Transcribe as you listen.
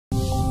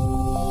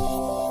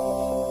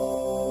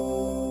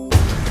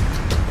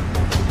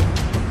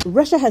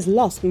Russia has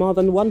lost more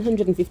than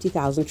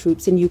 150,000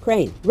 troops in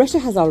Ukraine. Russia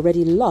has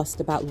already lost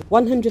about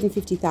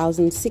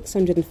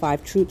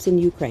 150,605 troops in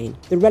Ukraine.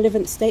 The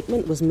relevant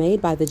statement was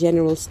made by the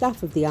General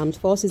Staff of the Armed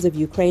Forces of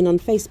Ukraine on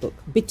Facebook.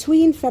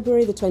 Between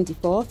February the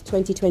 24th,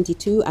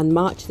 2022 and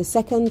March the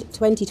 2nd,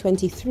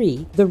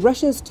 2023, the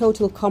Russia's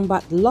total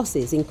combat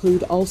losses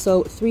include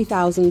also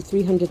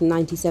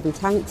 3,397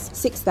 tanks,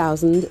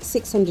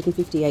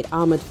 6,658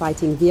 armoured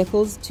fighting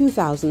vehicles,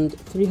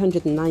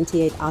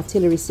 2,398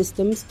 artillery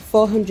systems,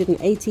 480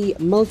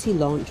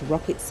 multi-launch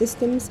rocket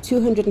systems,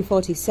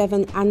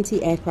 247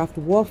 anti-aircraft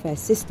warfare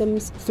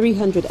systems,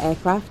 300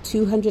 aircraft,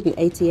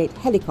 288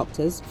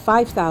 helicopters,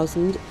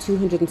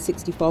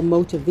 5,264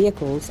 motor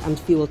vehicles and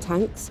fuel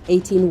tanks,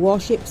 18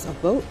 warships or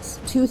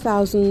boats,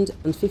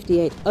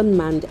 2,058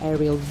 unmanned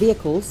aerial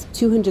vehicles,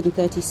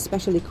 230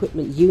 special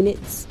equipment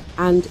units,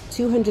 and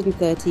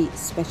 230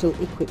 special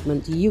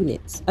equipment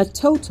units. A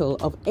total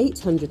of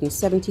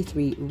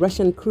 873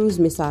 Russian cruise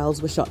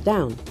missiles were shot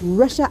down.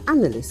 Russia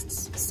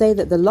analysts say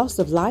that the loss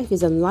of life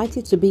is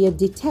unlikely to be a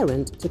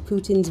deterrent to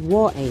Putin's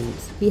war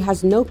aims. He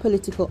has no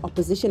political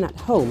opposition at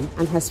home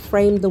and has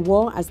framed the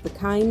war as the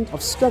kind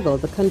of struggle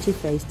the country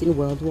faced in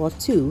World War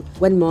II,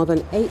 when more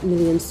than 8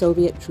 million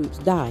Soviet troops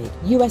died.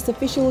 US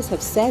officials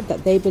have said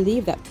that they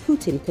believe that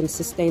Putin can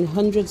sustain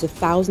hundreds of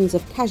thousands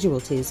of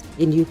casualties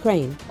in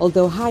Ukraine,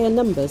 although higher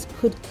numbers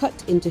could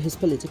cut into his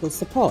political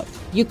support.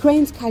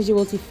 Ukraine's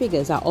casualty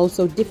figures are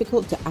also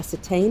difficult to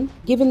ascertain,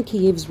 given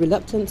Kyiv's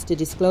reluctance to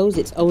disclose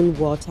its own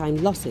wartime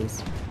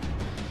losses.